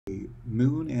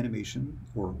moon animation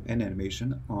or an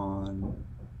animation on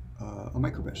a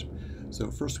microbit.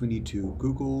 So first we need to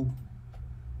Google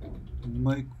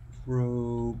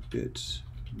microbit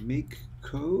make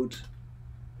code,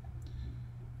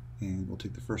 and we'll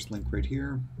take the first link right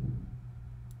here,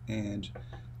 and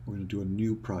we're going to do a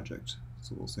new project.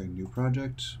 So we'll say new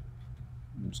project.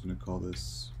 I'm just going to call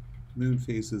this moon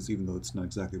phases, even though it's not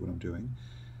exactly what I'm doing,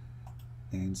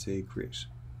 and say create.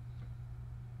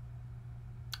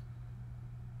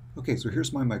 Okay, so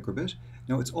here's my microbit.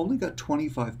 Now it's only got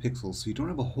 25 pixels, so you don't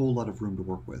have a whole lot of room to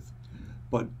work with.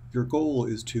 But your goal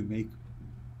is to make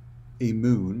a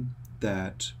moon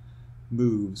that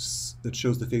moves, that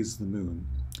shows the phases of the moon.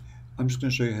 I'm just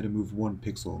going to show you how to move 1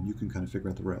 pixel, and you can kind of figure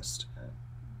out the rest.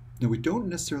 Now we don't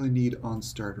necessarily need on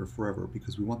start or forever,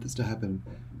 because we want this to happen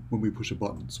when we push a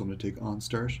button. So I'm going to take on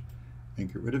start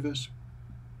and get rid of it,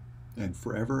 and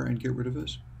forever and get rid of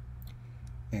it.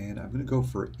 And I'm going to go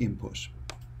for input.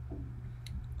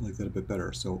 I like that a bit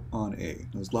better. So on A. Now,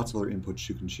 there's lots of other inputs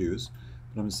you can choose,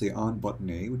 but I'm going to say on button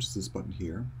A, which is this button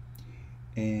here.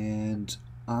 And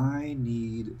I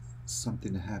need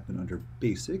something to happen under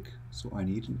basic, so I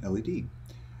need an LED.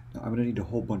 Now I'm going to need a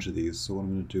whole bunch of these, so what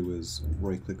I'm going to do is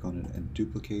right click on it and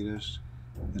duplicate it,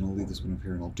 and I'll leave this one up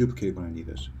here and I'll duplicate it when I need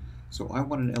it. So I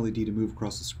want an LED to move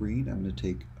across the screen. I'm going to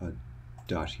take a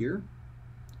dot here,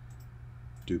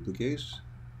 duplicate,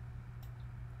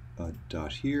 a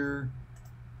dot here,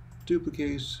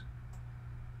 duplicate,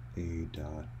 a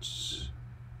dot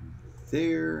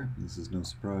there. This is no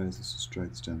surprise. Let's just drag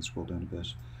this down, scroll down a bit.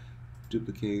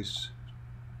 Duplicate,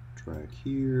 drag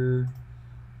here,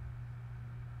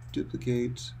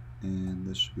 duplicate, and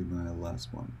this should be my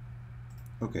last one.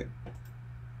 Okay,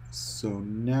 so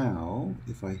now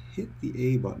if I hit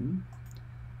the A button,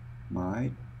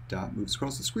 my dot moves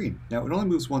across the screen. Now it only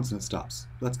moves once and it stops.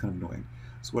 That's kind of annoying.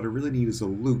 So what I really need is a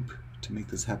loop to make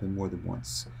this happen more than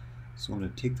once. So I'm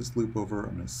going to take this loop over,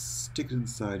 I'm going to stick it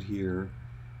inside here,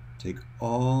 take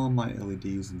all my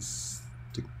LEDs and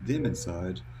stick them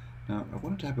inside. Now I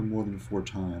want it to happen more than 4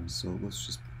 times, so let's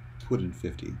just put in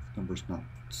 50. The number's not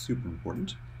super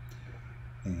important.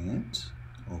 And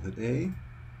I'll hit A,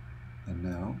 and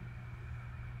now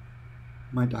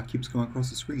my dot keeps going across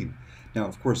the screen. Now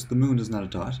of course the moon is not a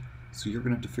dot, so you're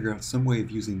going to have to figure out some way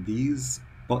of using these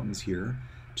buttons here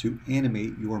to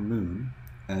animate your moon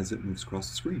as it moves across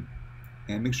the screen.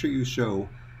 And make sure you show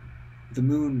the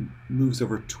moon moves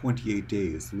over 28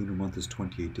 days. The lunar month is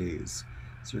 28 days.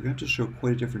 So you're going to have to show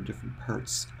quite a different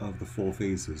parts of the full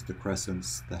phases, the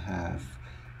crescents, the half,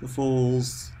 the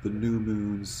fulls, the new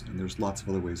moons, and there's lots of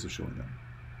other ways of showing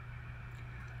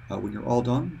them. When you're all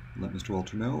done, let Mr.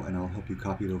 Walter know, and I'll help you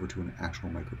copy it over to an actual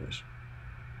microbit.